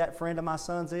don't know who that friend of my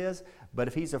son's is, but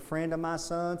if he's a friend of my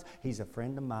son's, he's a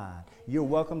friend of mine. You're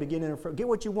welcome to get in and get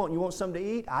what you want. You want something to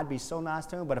eat? I'd be so nice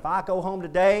to him. But if I go home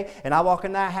today and I walk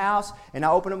in that house and I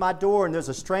open up my door and there's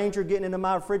a stranger getting into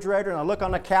my refrigerator and I look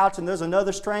on the couch and there's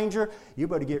another stranger, you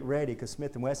better get ready, because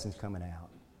Smith & Wesson's coming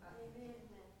out. Amen.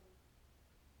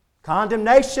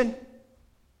 Condemnation.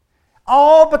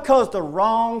 All because the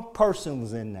wrong person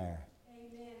was in there.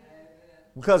 Amen.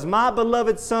 Because my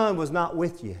beloved Son was not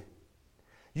with you.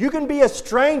 You can be a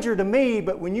stranger to me,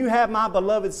 but when you have my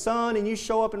beloved Son and you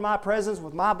show up in my presence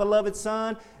with my beloved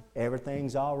Son,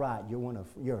 everything's all right.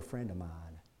 You're a friend of mine.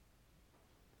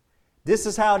 This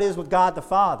is how it is with God the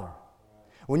Father.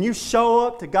 When you show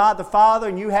up to God the Father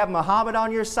and you have Muhammad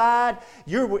on your side,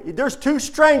 there's two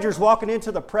strangers walking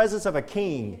into the presence of a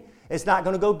king. It's not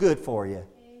going to go good for you.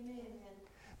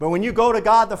 But when you go to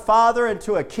God the Father and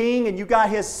to a king and you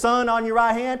got His Son on your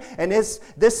right hand, and this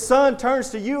Son turns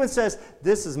to you and says,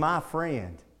 this is my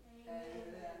friend. Amen.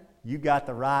 You got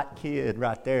the right kid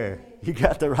right there. You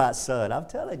got the right son. I'm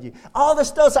telling you. All this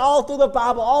stuff's all through the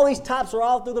Bible. All these types are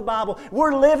all through the Bible.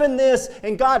 We're living this,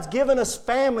 and God's given us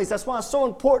families. That's why it's so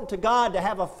important to God to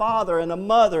have a father and a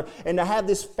mother and to have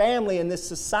this family and this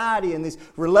society and these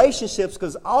relationships,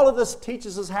 because all of this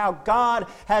teaches us how God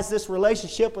has this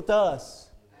relationship with us.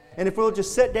 And if we'll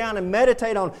just sit down and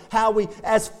meditate on how we,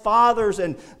 as fathers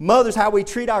and mothers, how we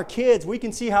treat our kids, we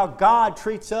can see how God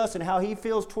treats us and how He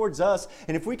feels towards us.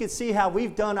 And if we could see how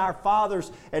we've done our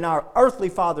fathers and our earthly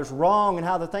fathers wrong, and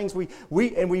how the things we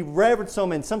reverence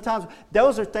them, and sometimes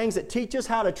those are things that teach us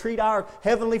how to treat our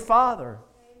Heavenly Father.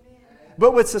 Amen.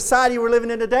 But with society we're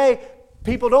living in today,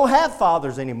 people don't have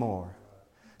fathers anymore.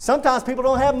 Sometimes people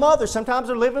don't have mothers. Sometimes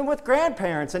they're living with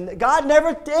grandparents. And God never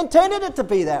intended it to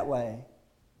be that way.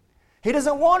 He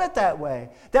doesn't want it that way.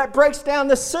 That breaks down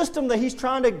the system that He's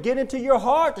trying to get into your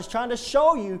heart, that's trying to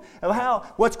show you of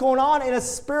what's going on in a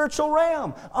spiritual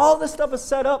realm. All this stuff is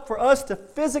set up for us to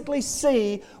physically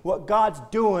see what God's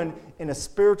doing in a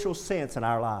spiritual sense in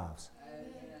our lives.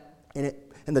 And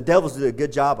the devil's did a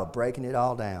good job of breaking it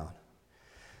all down.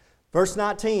 Verse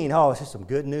 19, oh, this is some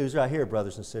good news right here,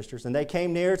 brothers and sisters. And they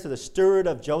came near to the steward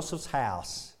of Joseph's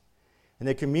house, and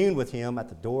they communed with him at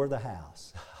the door of the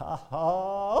house.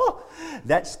 Oh,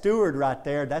 that steward right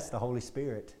there, that's the Holy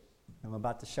Spirit. I'm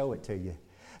about to show it to you.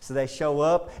 So they show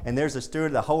up, and there's the steward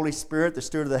of the Holy Spirit. The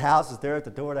steward of the house is there at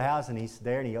the door of the house, and he's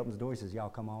there, and he opens the door. He says, y'all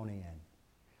come on in.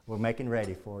 We're making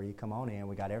ready for you. Come on in.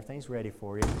 We got everything's ready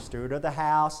for you. The steward of the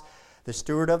house. The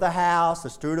steward of the house, the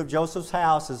steward of Joseph's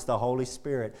house is the Holy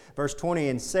Spirit. Verse 20,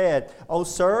 and said, O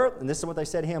sir, and this is what they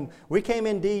said to him, we came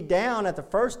indeed down at the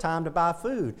first time to buy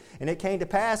food. And it came to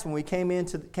pass when we came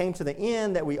to the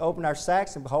end that we opened our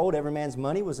sacks, and behold, every man's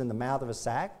money was in the mouth of a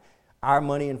sack, our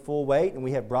money in full weight, and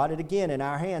we have brought it again in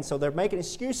our hands. So they're making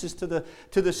excuses to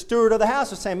the steward of the house.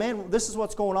 They're saying, man, this is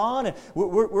what's going on, and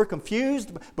we're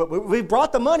confused, but we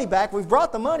brought the money back. We've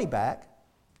brought the money back.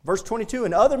 Verse 22,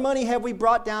 and other money have we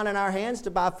brought down in our hands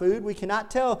to buy food. We cannot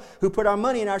tell who put our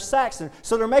money in our sacks. And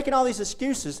so they're making all these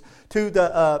excuses to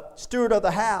the steward of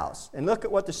the house. And look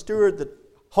at what the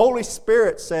Holy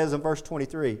Spirit says in verse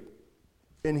 23.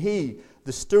 And he,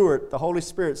 the steward, the Holy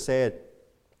Spirit said,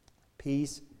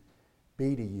 peace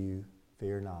be to you,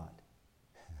 fear not.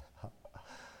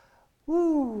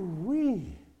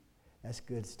 Woo-wee. That's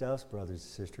good stuff, brothers and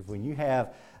sisters. When you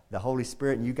have the Holy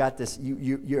Spirit and you got this,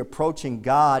 you're approaching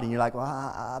God and you're like, well,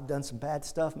 I've done some bad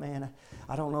stuff, man.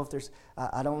 I don't know if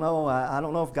I don't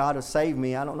know if God will save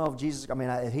me. I don't know if Jesus,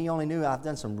 if He only knew I've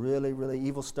done some really, really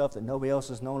evil stuff that nobody else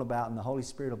has known about, and the Holy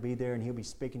Spirit will be there and He'll be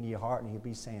speaking to your heart and He'll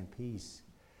be saying, peace.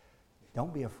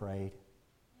 Don't be afraid.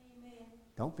 Amen.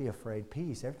 Don't be afraid.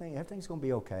 Peace. Everything's going to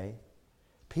be okay.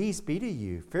 Peace be to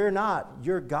you. Fear not.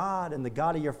 Your God and the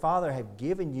God of your father have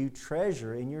given you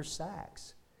treasure in your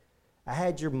sacks. I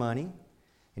had your money,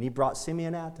 and He brought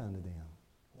Simeon out unto them.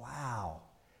 Wow.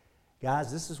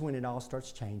 Guys, this is when it all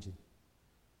starts changing.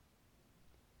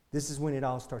 This is when it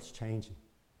all starts changing.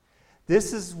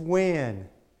 This is when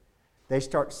they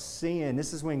start seeing,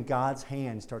 this is when God's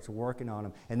hand starts working on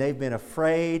them. And they've been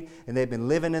afraid, and they've been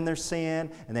living in their sin,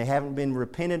 and they haven't been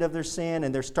repentant of their sin,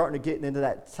 and they're starting to get into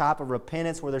that type of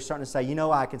repentance where they're starting to say,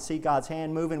 I can see God's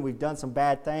hand moving. We've done some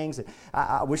bad things. And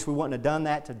I wish we wouldn't have done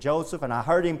that to Joseph. And I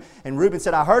heard him, and Reuben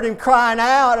said, I heard him crying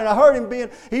out, and I heard him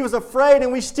he was afraid,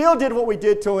 and we still did what we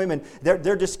did to him. And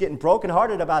they're just getting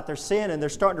brokenhearted about their sin, and they're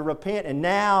starting to repent. And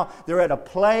now they're at a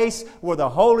place where the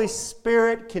Holy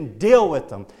Spirit can deal with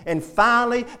them. And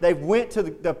finally, they went to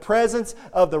the presence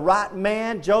of the right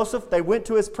man, Joseph. They went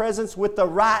to his presence with the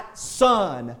right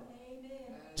son, Amen.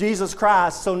 Jesus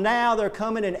Christ. So now they're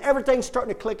coming and everything's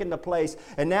starting to click into place.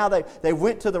 And now they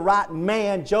went to the right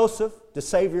man, Joseph, the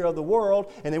Savior of the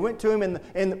world. And they went to him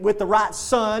with the right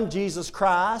son, Jesus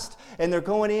Christ. And they're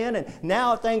going in. And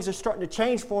now things are starting to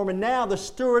change for him. And now the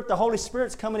steward, the Holy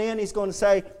Spirit's coming in. He's going to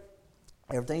say,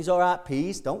 everything's all right,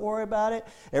 peace. Don't worry about it.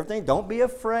 Everything, don't be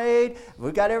afraid.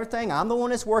 We've got everything. I'm the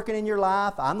one that's working in your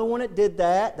life. I'm the one that did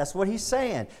that. That's what he's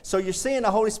saying. So you're seeing the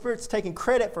Holy Spirit's taking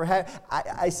credit for how,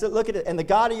 I said, look at it. And the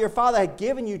God of your father had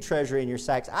given you treasure in your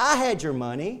sacks. I had your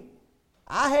money.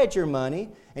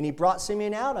 And He brought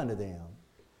Simeon out unto them.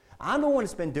 I'm the one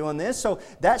that's been doing this. So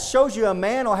that shows you a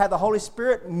man will have the Holy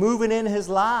Spirit moving in his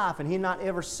life and he not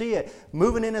ever see it.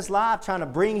 Moving in his life, trying to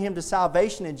bring him to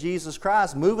salvation in Jesus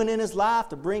Christ. Moving in his life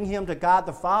to bring him to God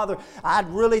the Father. I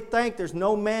really think there's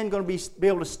no man going to be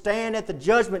able to stand at the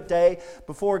judgment day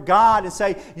before God and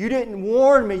say, you didn't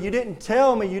warn me, you didn't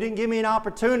tell me, you didn't give me an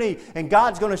opportunity. And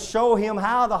God's going to show him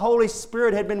how the Holy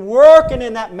Spirit had been working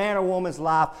in that man or woman's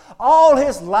life. All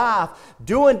his life,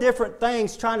 doing different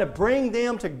things, trying to bring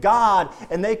them to God.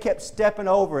 And they kept stepping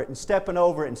over it and stepping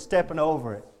over it and stepping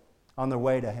over it on their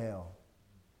way to hell.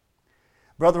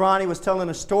 Brother Ronnie was telling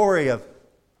a story of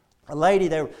a lady,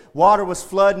 the water was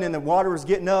flooding and the water was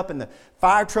getting up and the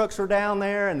fire trucks were down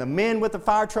there and the men with the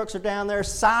fire trucks are down there,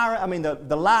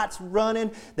 the lights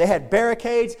running. They had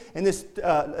barricades and this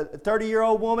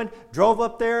 30-year-old woman drove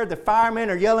up there. The firemen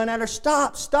are yelling at her,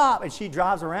 stop, stop. And she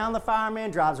drives around the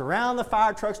firemen, drives around the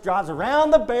fire trucks, drives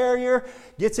around the barrier,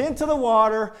 gets into the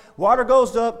water. Water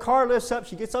goes up, car lifts up.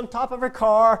 She gets on top of her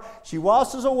car. She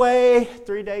washes away.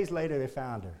 3 days later, they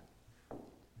found her.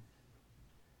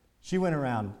 She went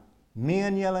around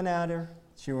men yelling at her.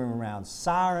 She went around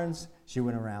sirens. She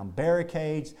went around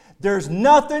barricades. There's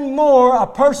nothing more a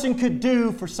person could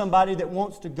do for somebody that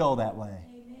wants to go that way.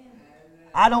 Amen.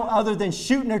 Other than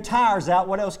shooting their tires out,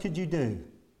 what else could you do?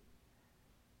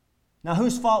 Now,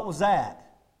 whose fault was that?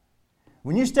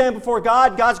 When you stand before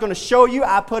God, God's going to show you,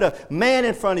 I put a man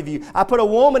in front of you. I put a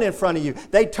woman in front of you.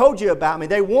 They told you about me.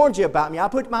 They warned you about me. I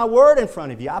put my word in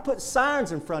front of you. I put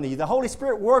signs in front of you. The Holy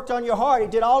Spirit worked on your heart. He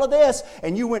did all of this,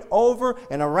 and you went over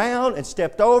and around and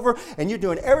stepped over, and you're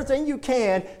doing everything you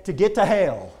can to get to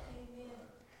hell. Amen.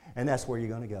 And that's where you're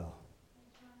going to go.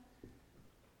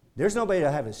 There's nobody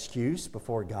to have an excuse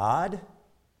before God.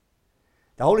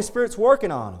 The Holy Spirit's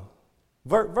working on them.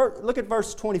 Look at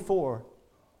verse 24.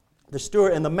 The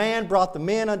steward and the man brought the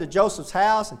men unto Joseph's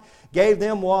house and gave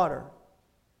them water.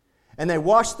 And they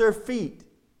washed their feet.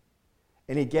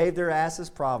 And he gave their asses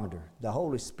provender. The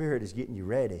Holy Spirit is getting you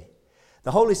ready.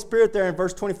 The Holy Spirit there in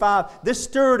verse 25, this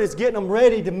steward is getting them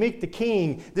ready to meet the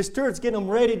king. This steward's getting them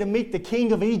ready to meet the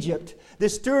king of Egypt.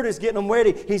 This steward is getting them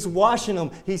ready. He's washing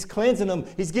them. He's cleansing them.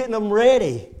 He's getting them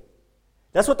ready.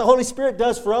 That's what the Holy Spirit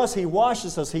does for us. He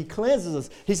washes us. He cleanses us.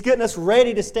 He's getting us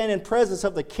ready to stand in presence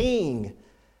of the king.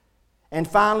 And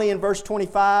finally in verse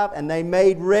 25, and they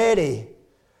made ready.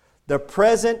 The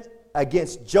present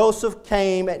against Joseph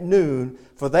came at noon,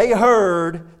 for they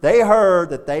heard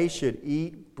that they should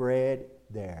eat bread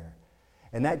there.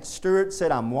 And that steward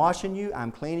said, I'm washing you,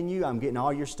 I'm cleaning you, I'm getting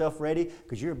all your stuff ready,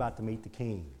 because you're about to meet the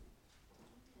king.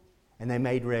 And they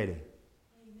made ready.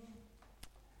 Amen.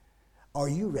 Are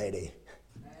you ready?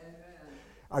 Amen.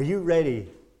 Are you ready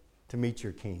to meet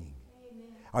your king? Amen.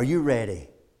 Are you ready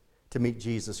to meet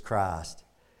Jesus Christ?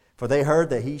 For they heard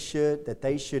that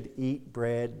they should eat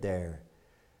bread there.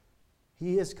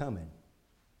 He is coming.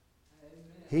 Amen.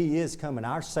 He is coming.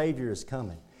 Our Savior is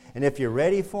coming. And if you're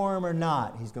ready for Him or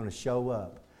not, He's going to show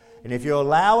up. And if you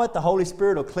allow it, the Holy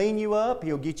Spirit will clean you up.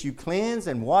 He'll get you cleansed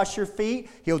and wash your feet.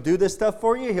 He'll do this stuff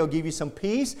for you. He'll give you some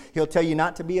peace. He'll tell you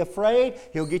not to be afraid.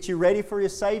 He'll get you ready for your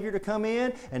Savior to come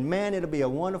in. And man, it'll be a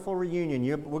wonderful reunion.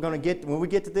 When we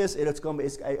get to this,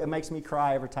 it makes me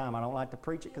cry every time. I don't like to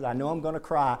preach it because I know I'm going to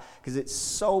cry, because it's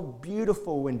so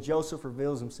beautiful when Joseph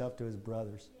reveals himself to his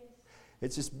brothers.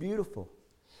 It's just beautiful.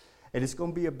 And it's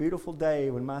going to be a beautiful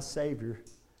day when my Savior,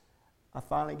 I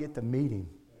finally get to meet Him.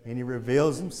 And He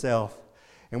reveals Himself.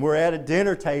 And we're at a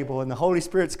dinner table, and the Holy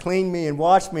Spirit's cleaned me and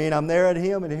washed me, and I'm there at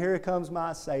Him, and here comes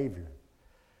my Savior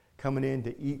coming in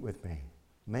to eat with me.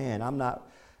 Man, I'm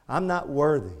not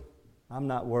worthy. I'm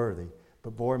not worthy.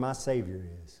 But boy, my Savior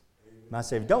is. My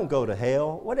Savior. Don't go to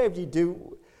hell. Whatever you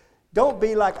do, don't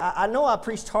be like, I know I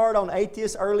preached hard on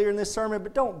atheists earlier in this sermon,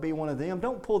 but don't be one of them.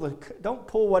 Don't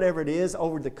pull whatever it is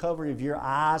over the cover of your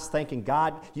eyes, thinking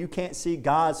God, you can't see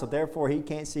God, so therefore He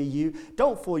can't see you.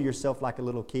 Don't fool yourself like a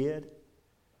little kid.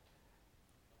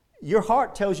 Your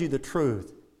heart tells you the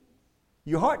truth.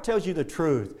 Your heart tells you the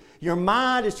truth. Your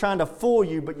mind is trying to fool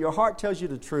you, but your heart tells you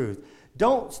the truth.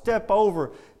 Don't step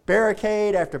over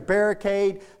barricade after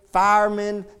barricade,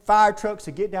 firemen, fire trucks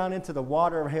to get down into the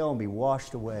water of hell and be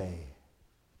washed away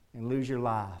and lose your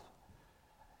life.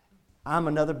 I'm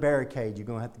another barricade you're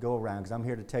going to have to go around, because I'm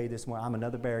here to tell you this morning. I'm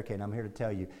another barricade. I'm here to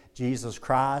tell you Jesus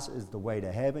Christ is the way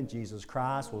to heaven. Jesus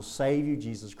Christ will save you.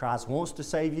 Jesus Christ wants to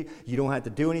save you. You don't have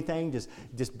to do anything.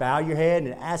 Just bow your head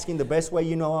and ask Him the best way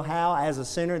you know how, as a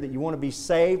sinner, that you want to be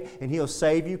saved, and He'll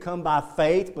save you. Come by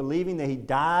faith, believing that He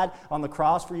died on the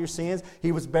cross for your sins.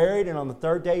 He was buried, and on the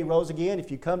third day He rose again.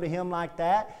 If you come to Him like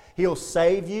that, He'll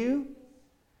save you.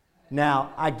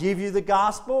 Now, I give you the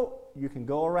gospel. You can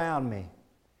go around me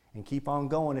and keep on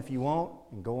going if you want,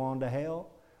 and go on to hell.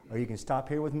 Or you can stop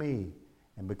here with me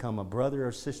and become a brother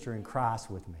or sister in Christ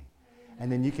with me.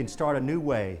 And then you can start a new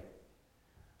way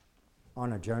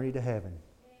on a journey to heaven.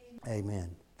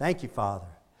 Amen. Thank you, Father.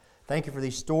 Thank you for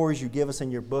these stories you give us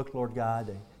in your book, Lord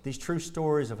God. These true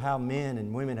stories of how men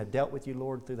and women have dealt with you,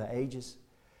 Lord, through the ages.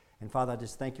 And Father, I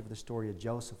just thank you for the story of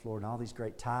Joseph, Lord, and all these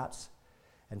great types.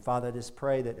 And Father, I just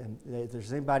pray that if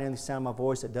there's anybody in the sound of my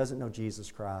voice that doesn't know Jesus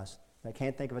Christ, they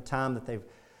can't think of a time that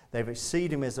they've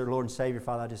received Him as their Lord and Savior.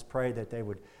 Father, I just pray that they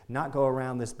would not go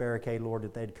around this barricade, Lord,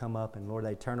 that they'd come up and, Lord,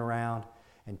 they'd turn around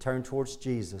and turn towards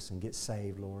Jesus and get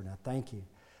saved, Lord. And I thank you.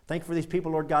 Thank you for these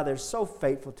people, Lord God, that are so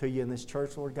faithful to you in this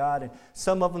church, Lord God. And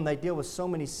some of them, they deal with so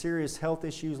many serious health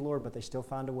issues, Lord, but they still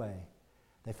find a way.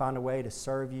 They find a way to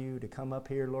serve you, to come up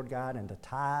here, Lord God, and to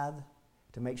tithe,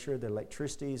 to make sure the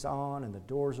electricity is on and the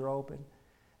doors are open.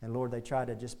 And Lord, they try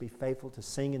to just be faithful to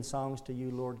singing songs to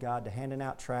you, Lord God, to handing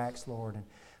out tracts, Lord. And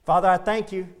Father, I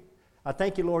thank you. I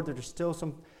thank you, Lord, that there's still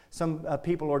some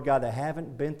people, Lord God, that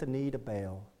haven't bent the knee to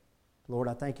Baal. Lord,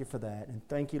 I thank you for that. And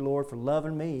thank you, Lord, for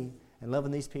loving me and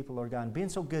loving these people, Lord God, and being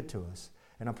so good to us.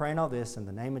 And I'm praying all this in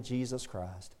the name of Jesus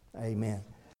Christ. Amen.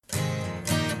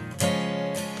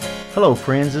 Hello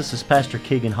friends, this is Pastor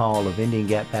Keegan Hall of Indian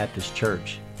Gap Baptist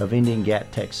Church of Indian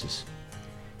Gap, Texas.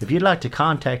 If you'd like to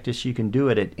contact us, you can do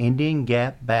it at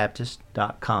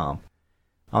IndianGapBaptist.com.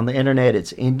 On the internet,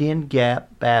 it's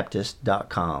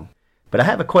IndianGapBaptist.com. But I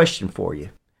have a question for you.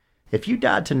 If you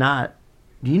died tonight,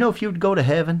 do you know if you would go to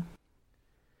heaven?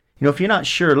 You know, if you're not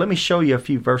sure, let me show you a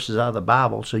few verses out of the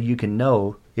Bible so you can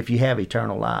know if you have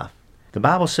eternal life. The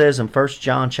Bible says in 1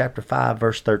 John chapter 5,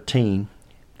 verse 13,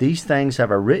 "These things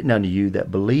have I written unto you that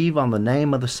believe on the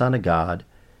name of the Son of God,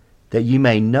 that you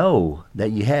may know that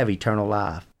you have eternal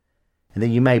life, and that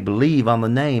you may believe on the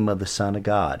name of the Son of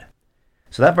God."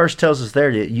 So that verse tells us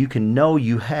there that you can know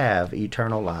you have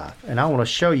eternal life. And I want to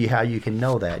show you how you can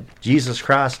know that. Jesus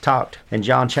Christ talked in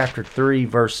John chapter 3,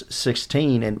 verse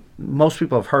 16, and most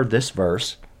people have heard this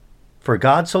verse. "For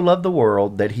God so loved the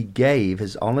world that he gave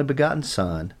his only begotten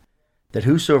Son, that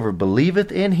whosoever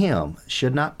believeth in him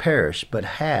should not perish, but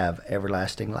have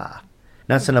everlasting life."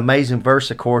 That's an amazing verse,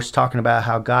 of course, talking about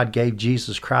how God gave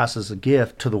Jesus Christ as a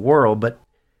gift to the world. But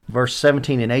verse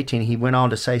 17 and 18, he went on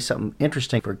to say something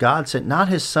interesting. "For God sent not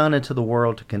his Son into the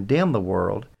world to condemn the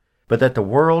world, but that the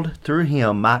world through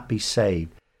him might be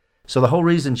saved." So the whole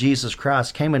reason Jesus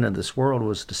Christ came into this world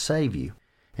was to save you,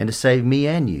 and to save me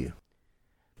and you.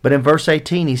 But in verse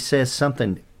 18, he says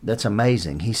something that's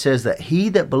amazing. He says that he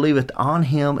that believeth on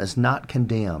him is not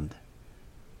condemned.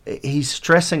 He's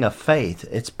stressing a faith.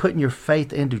 It's putting your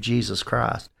faith into Jesus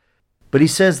Christ. But he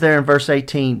says there in verse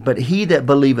 18, "But he that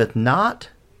believeth not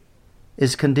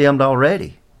is condemned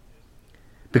already,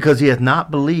 because he hath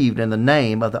not believed in the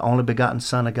name of the only begotten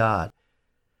Son of God."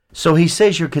 So he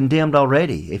says you're condemned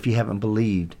already if you haven't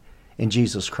believed in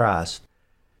Jesus Christ.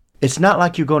 It's not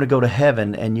like you're going to go to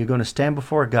heaven and you're going to stand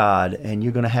before God and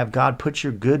you're going to have God put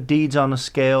your good deeds on the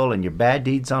scale and your bad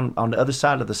deeds on the other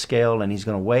side of the scale, and he's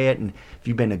going to weigh it. And if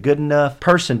you've been a good enough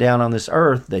person down on this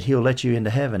earth, that he'll let you into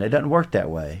heaven. It doesn't work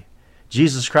that way.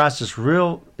 Jesus Christ is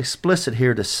real explicit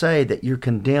here to say that you're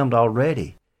condemned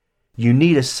already. You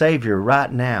need a Savior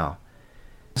right now.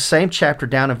 The same chapter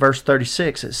down in verse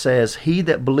 36, it says, "He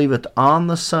that believeth on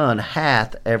the Son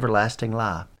hath everlasting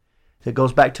life." It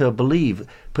goes back to a believe,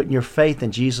 putting your faith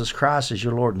in Jesus Christ as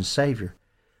your Lord and Savior.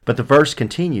 But the verse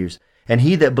continues, "And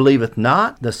he that believeth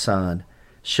not the Son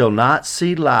shall not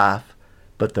see life,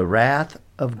 but the wrath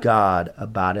of God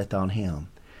abideth on him."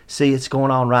 See, it's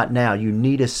going on right now. You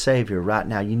need a Savior right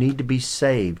now. You need to be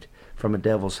saved from a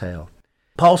devil's hell.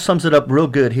 Paul sums it up real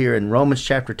good here in Romans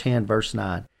chapter 10, verse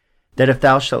 9, "That if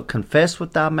thou shalt confess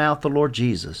with thy mouth the Lord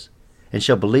Jesus, and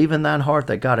shalt believe in thine heart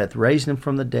that God hath raised him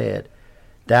from the dead,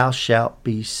 thou shalt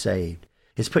be saved."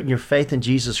 It's putting your faith in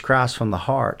Jesus Christ from the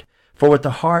heart. "For with the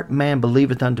heart man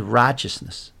believeth unto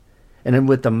righteousness, and then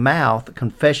with the mouth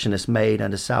confession is made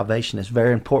unto salvation." It's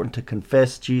very important to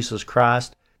confess Jesus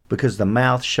Christ, because the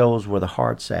mouth shows where the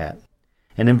heart's at.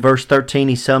 And in verse 13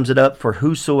 he sums it up, "For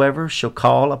whosoever shall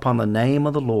call upon the name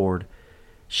of the Lord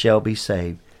shall be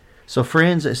saved." So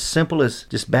friends, as simple as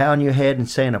just bowing your head and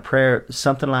saying a prayer,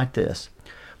 something like this: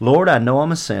 "Lord, I know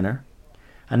I'm a sinner.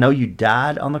 I know you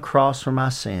died on the cross for my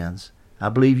sins. I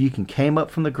believe you came up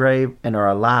from the grave and are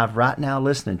alive right now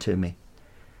listening to me.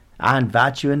 I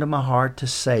invite you into my heart to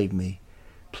save me.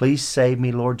 Please save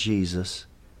me, Lord Jesus.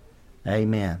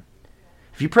 Amen."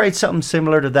 If you prayed something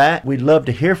similar to that, we'd love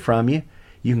to hear from you.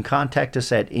 You can contact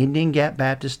us at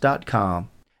IndianGapBaptist.com.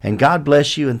 And God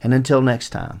bless you, and until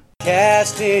next time.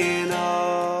 Casting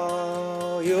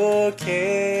all your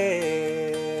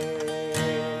care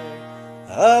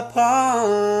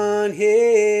upon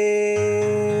him.